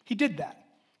preach. He did that.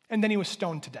 And then he was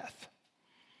stoned to death.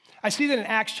 I see that in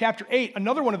Acts chapter 8,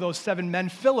 another one of those 7 men,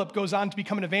 Philip, goes on to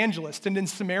become an evangelist. And in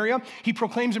Samaria, he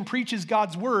proclaims and preaches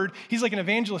God's word. He's like an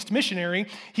evangelist missionary.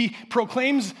 He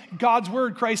proclaims God's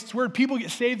word, Christ's word. People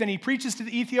get saved, and he preaches to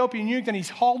the Ethiopian eunuch, and he's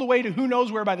hauled away to who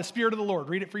knows where by the Spirit of the Lord.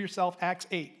 Read it for yourself, Acts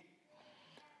 8.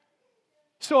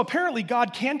 So apparently,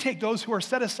 God can take those who are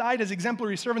set aside as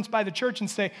exemplary servants by the church and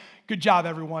say, good job,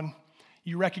 everyone.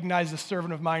 You recognize the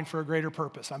servant of mine for a greater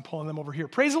purpose. I'm pulling them over here.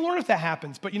 Praise the Lord if that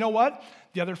happens. But you know what?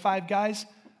 The other 5 guys,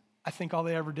 I think all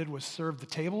they ever did was serve the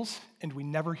tables, and we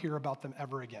never hear about them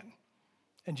ever again.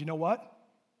 And you know what?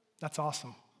 That's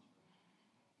awesome.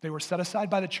 They were set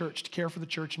aside by the church to care for the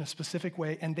church in a specific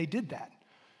way, and they did that.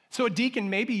 So a deacon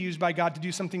may be used by God to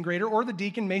do something greater, or the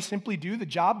deacon may simply do the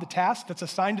job, the task that's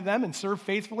assigned to them and serve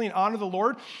faithfully and honor the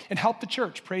Lord and help the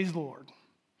church. Praise the Lord.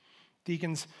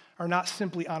 Deacons are not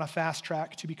simply on a fast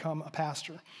track to become a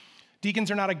pastor.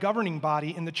 Deacons are not a governing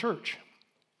body in the church.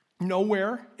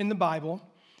 Nowhere in the Bible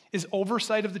is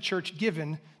oversight of the church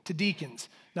given to deacons.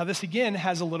 Now, this again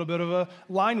has a little bit of a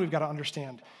line we've got to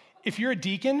understand. If you're a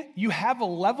deacon, you have a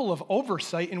level of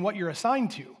oversight in what you're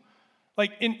assigned to.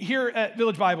 Like here at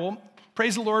Village Bible,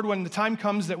 praise the Lord, when the time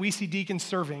comes that we see deacons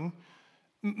serving,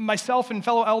 myself and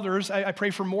fellow elders, I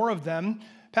pray for more of them.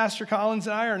 Pastor Collins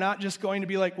and I are not just going to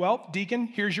be like, well, deacon,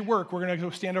 here's your work. We're going to go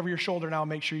stand over your shoulder now and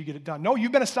make sure you get it done. No,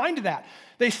 you've been assigned to that.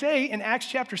 They say in Acts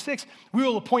chapter 6, we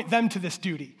will appoint them to this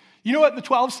duty. You know what the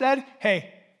 12 said?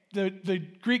 Hey, the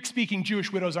Greek-speaking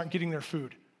Jewish widows aren't getting their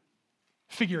food.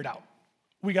 Figure it out.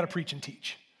 We got to preach and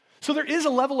teach. So there is a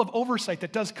level of oversight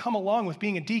that does come along with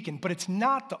being a deacon, but it's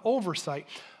not the oversight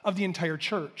of the entire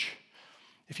church.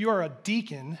 If you are a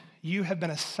deacon, you have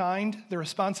been assigned the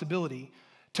responsibility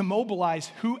to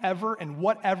mobilize whoever and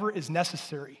whatever is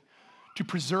necessary to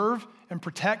preserve and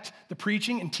protect the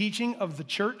preaching and teaching of the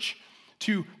church,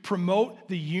 to promote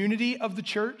the unity of the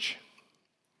church.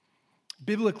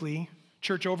 Biblically,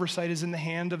 church oversight is in the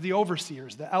hand of the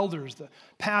overseers, the elders, the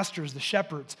pastors, the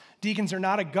shepherds. Deacons are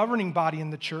not a governing body in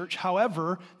the church.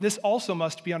 However, this also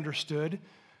must be understood.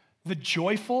 The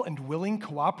joyful and willing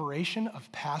cooperation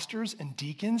of pastors and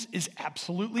deacons is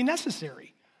absolutely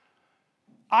necessary.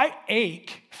 I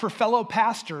ache for fellow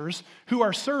pastors who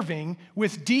are serving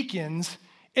with deacons,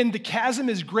 and the chasm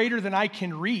is greater than I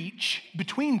can reach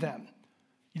between them.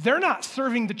 They're not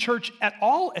serving the church at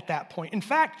all at that point. In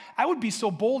fact, I would be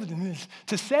so bold in this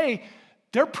to say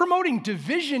they're promoting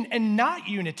division and not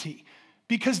unity,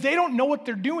 because they don't know what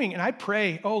they're doing. And I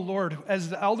pray, oh Lord, as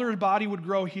the elder body would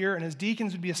grow here and as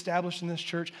deacons would be established in this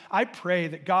church, I pray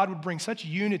that God would bring such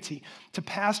unity to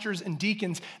pastors and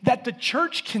deacons that the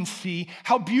church can see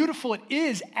how beautiful it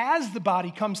is as the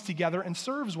body comes together and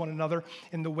serves one another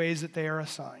in the ways that they are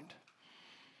assigned.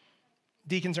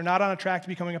 Deacons are not on a track to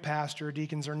becoming a pastor.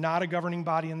 Deacons are not a governing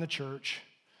body in the church.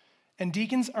 And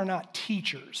deacons are not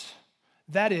teachers.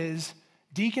 That is,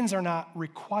 deacons are not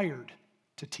required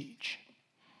to teach.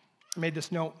 I made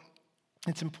this note.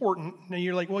 It's important. Now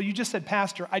you're like, well, you just said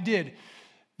pastor. I did.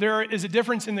 There is a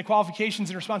difference in the qualifications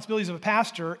and responsibilities of a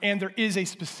pastor, and there is a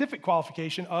specific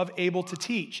qualification of able to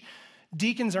teach.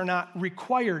 Deacons are not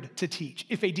required to teach.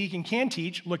 If a deacon can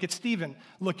teach, look at Stephen,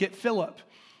 look at Philip.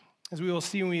 As we will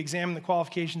see when we examine the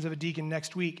qualifications of a deacon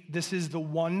next week, this is the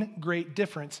one great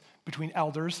difference between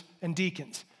elders and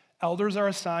deacons. Elders are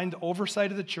assigned the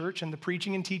oversight of the church, and the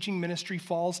preaching and teaching ministry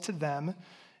falls to them,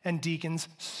 and deacons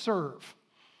serve.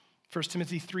 1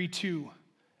 Timothy 3:2,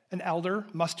 an elder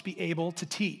must be able to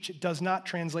teach. It does not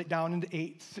translate down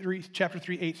into chapter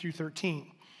 3, 8 through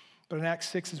 13. But in Acts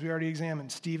 6, as we already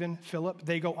examined, Stephen, Philip,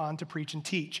 they go on to preach and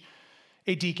teach.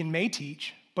 A deacon may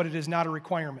teach, but it is not a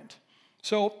requirement.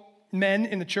 So men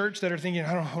in the church that are thinking,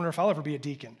 I wonder if I'll ever be a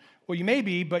deacon. Well, you may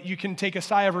be, but you can take a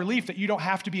sigh of relief that you don't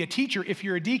have to be a teacher if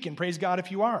you're a deacon. Praise God if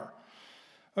you are.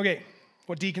 Okay,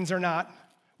 what deacons are not.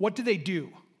 What do they do?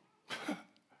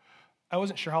 I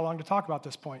wasn't sure how long to talk about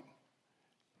this point.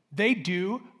 They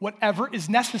do whatever is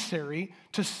necessary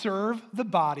to serve the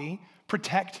body,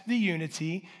 protect the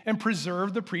unity, and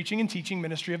preserve the preaching and teaching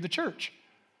ministry of the church.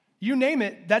 You name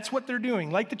it, that's what they're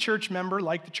doing. Like the church member,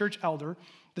 like the church elder,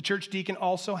 the church deacon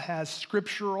also has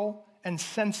scriptural and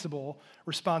sensible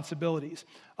responsibilities.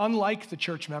 Unlike the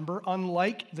church member,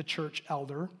 unlike the church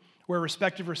elder, where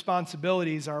respective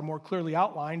responsibilities are more clearly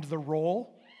outlined, the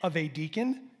role of a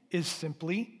deacon is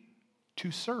simply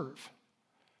to serve.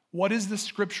 What is the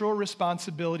scriptural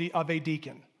responsibility of a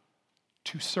deacon?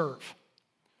 To serve.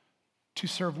 To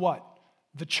serve what?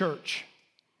 The church.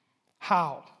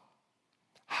 How?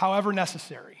 However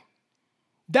necessary.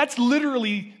 That's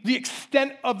literally the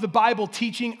extent of the Bible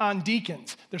teaching on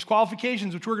deacons. There's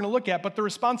qualifications, which we're going to look at, but the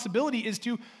responsibility is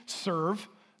to serve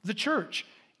the church.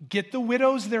 Get the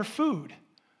widows their food.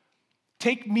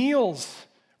 Take meals.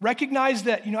 Recognize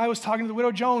that, I was talking to the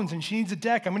widow Jones and she needs a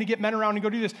deck. I'm going to get men around and go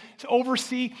do this. To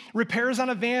oversee repairs on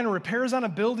a van or repairs on a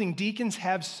building. Deacons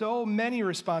have so many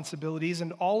responsibilities,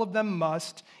 and all of them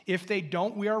must, if they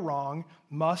don't, we are wrong,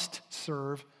 must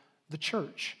serve the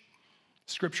church.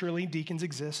 Scripturally, deacons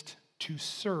exist to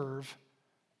serve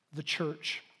the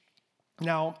church.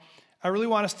 Now, I really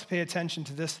want us to pay attention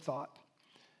to this thought.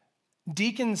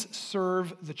 Deacons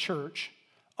serve the church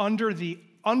under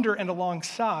and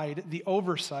alongside the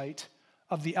oversight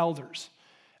of the elders.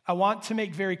 I want to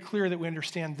make very clear that we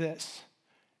understand this.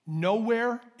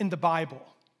 Nowhere in the Bible,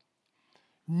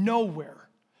 nowhere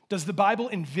does the Bible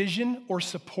envision or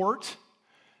support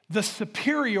the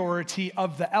superiority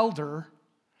of the elder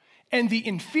and the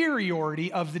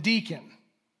inferiority of the deacon.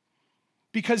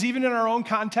 Because even in our own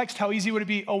context, how easy would it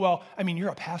be? You're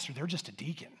a pastor, they're just a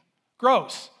deacon.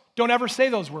 Gross. Don't ever say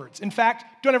those words. In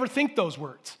fact, don't ever think those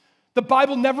words. The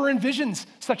Bible never envisions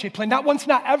such a plan, not once,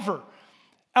 not ever.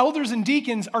 Elders and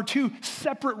deacons are two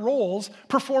separate roles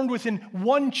performed within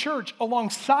one church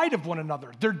alongside of one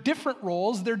another. They're different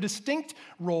roles, they're distinct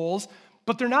roles,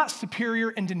 but they're not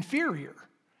superior and inferior.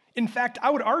 In fact, I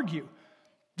would argue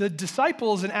the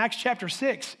disciples in Acts chapter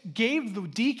 6 gave the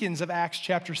deacons of Acts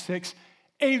chapter 6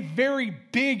 a very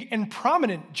big and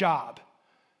prominent job.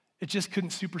 It just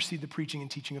couldn't supersede the preaching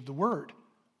and teaching of the word.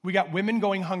 We got women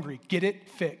going hungry. Get it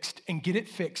fixed, and get it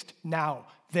fixed now.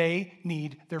 They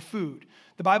need their food.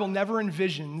 The Bible never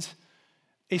envisions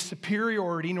a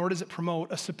superiority, nor does it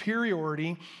promote a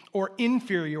superiority or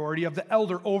inferiority of the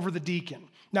elder over the deacon.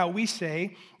 Now, we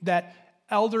say that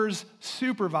elders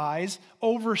supervise,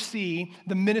 oversee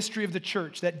the ministry of the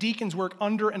church, that deacons work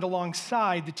under and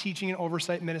alongside the teaching and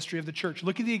oversight ministry of the church.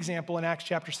 Look at the example in Acts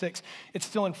chapter 6. It's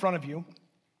still in front of you.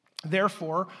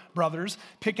 Therefore, brothers,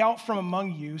 pick out from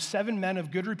among you 7 men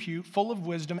of good repute, full of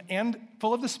wisdom and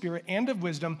full of the Spirit and of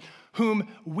wisdom, whom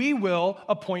we will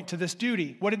appoint to this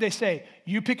duty. What did they say?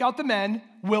 You pick out the men,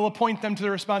 we'll appoint them to the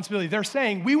responsibility. They're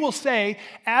saying, we will say,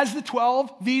 as the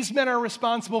 12, these men are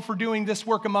responsible for doing this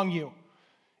work among you.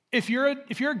 If you're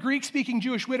a Greek-speaking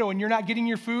Jewish widow and you're not getting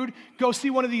your food, go see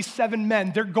one of these 7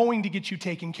 men. They're going to get you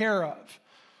taken care of.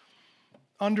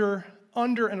 Under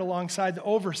and alongside the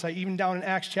oversight, even down in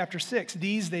Acts chapter 6,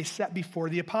 these they set before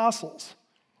the apostles.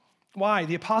 Why?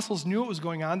 The apostles knew what was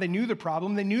going on. They knew the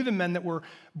problem. They knew the men that were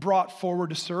brought forward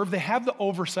to serve. They have the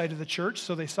oversight of the church,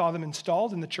 so they saw them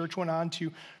installed, and the church went on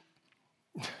to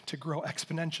grow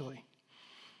exponentially.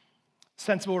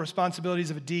 Sensible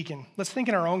responsibilities of a deacon. Let's think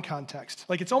in our own context.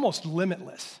 Like, it's almost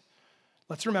limitless.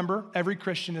 Let's remember, every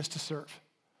Christian is to serve.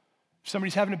 If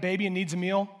somebody's having a baby and needs a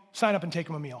meal, sign up and take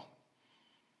them a meal.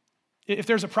 If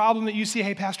there's a problem that you see,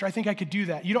 hey, pastor, I think I could do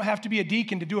that. You don't have to be a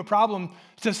deacon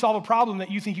to solve a problem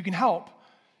that you think you can help.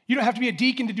 You don't have to be a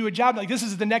deacon to do a job like this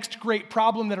is the next great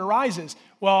problem that arises.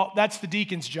 Well, that's the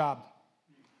deacon's job.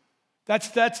 That's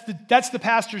the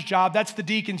pastor's job. That's the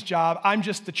deacon's job. I'm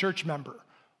just the church member.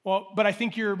 Well, but I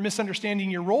think you're misunderstanding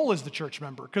your role as the church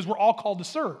member because we're all called to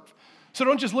serve. So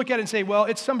don't just look at it and say, well,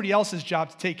 it's somebody else's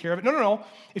job to take care of it. No.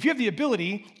 If you have the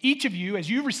ability, each of you, as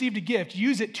you've received a gift,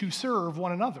 use it to serve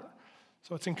one another.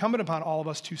 So it's incumbent upon all of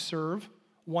us to serve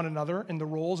one another in the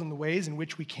roles and the ways in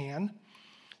which we can.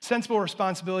 Sensible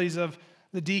responsibilities of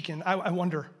the deacon. I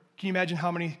wonder, can you imagine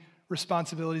how many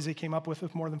responsibilities they came up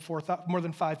with more than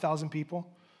 5,000 people?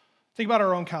 Think about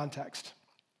our own context.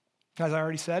 As I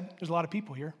already said, there's a lot of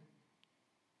people here.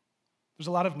 There's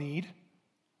a lot of need.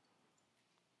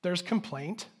 There's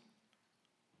complaint.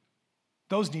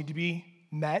 Those need to be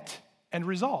met and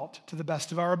resolved to the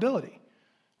best of our ability.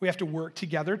 We have to work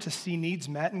together to see needs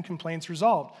met and complaints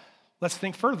resolved. Let's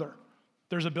think further.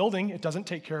 There's a building, it doesn't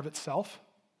take care of itself.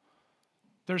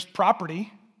 There's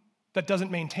property that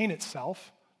doesn't maintain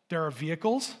itself. There are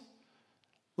vehicles.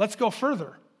 Let's go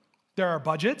further. There are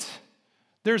budgets.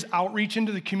 There's outreach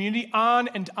into the community. On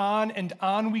and on and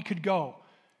on we could go.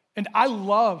 And I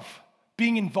love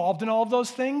being involved in all of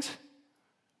those things,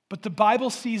 but the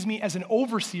Bible sees me as an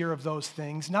overseer of those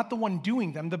things, not the one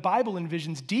doing them. The Bible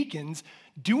envisions deacons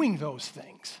doing those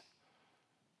things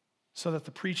so that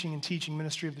the preaching and teaching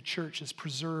ministry of the church is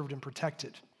preserved and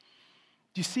protected.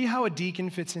 Do you see how a deacon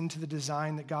fits into the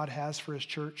design that God has for his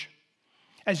church?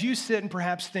 As you sit and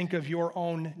perhaps think of your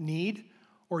own need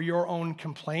or your own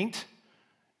complaint,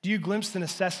 do you glimpse the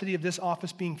necessity of this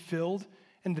office being filled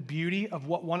and the beauty of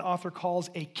what one author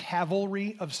calls a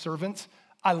cavalry of servants?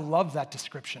 I love that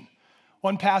description.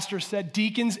 One pastor said,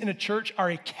 deacons in a church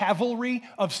are a cavalry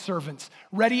of servants,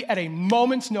 ready at a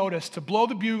moment's notice to blow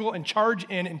the bugle and charge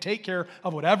in and take care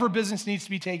of whatever business needs to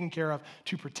be taken care of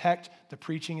to protect the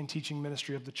preaching and teaching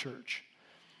ministry of the church.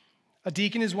 A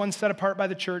deacon is one set apart by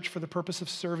the church for the purpose of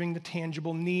serving the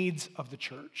tangible needs of the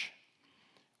church.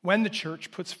 When the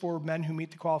church puts forward men who meet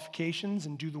the qualifications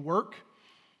and do the work,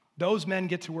 those men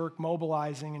get to work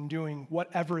mobilizing and doing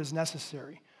whatever is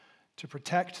necessary to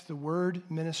protect the word,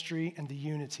 ministry, and the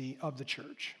unity of the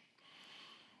church.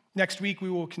 Next week, we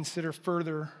will consider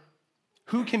further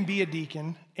who can be a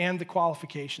deacon and the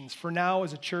qualifications. For now,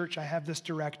 as a church, I have this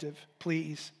directive.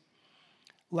 Please,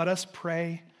 let us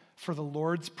pray for the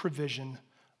Lord's provision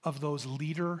of those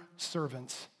leader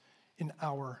servants in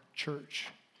our church.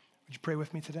 Would you pray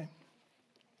with me today?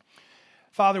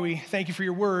 Father, we thank you for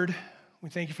your word. We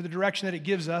thank you for the direction that it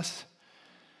gives us.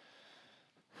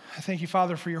 I thank you,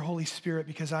 Father, for your Holy Spirit,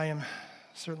 because I am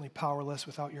certainly powerless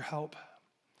without your help.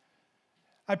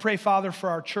 I pray, Father, for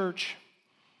our church,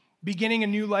 beginning a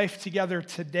new life together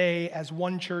today as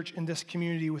one church in this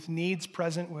community with needs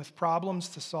present, with problems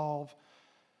to solve.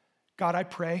 God, I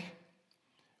pray,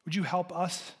 would you help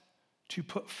us to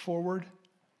put forward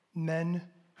men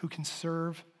who can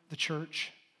serve the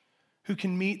church, who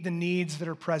can meet the needs that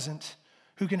are present,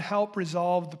 who can help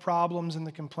resolve the problems and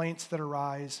the complaints that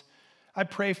arise. I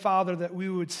pray, Father, that we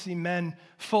would see men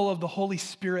full of the Holy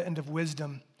Spirit and of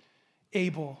wisdom,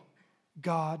 able,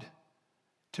 God,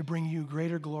 to bring you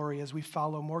greater glory as we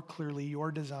follow more clearly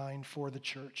your design for the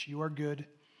church. You are good.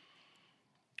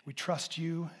 We trust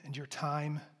you and your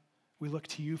time. We look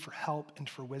to you for help and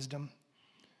for wisdom.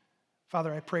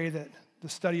 Father, I pray that the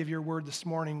study of your word this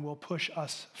morning will push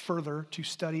us further to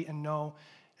study and know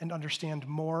and understand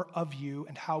more of you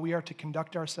and how we are to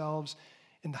conduct ourselves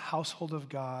in the household of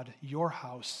God, your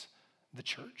house, the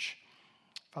church.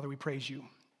 Father, we praise you.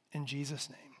 In Jesus'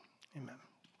 name, amen.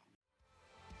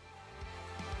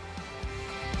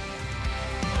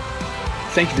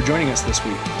 Thank you for joining us this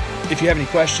week. If you have any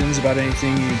questions about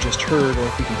anything you just heard or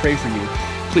if we can pray for you,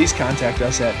 please contact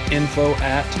us at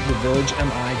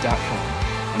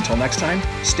info@thevillagemi.com. Until next time,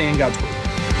 stay in God's Word.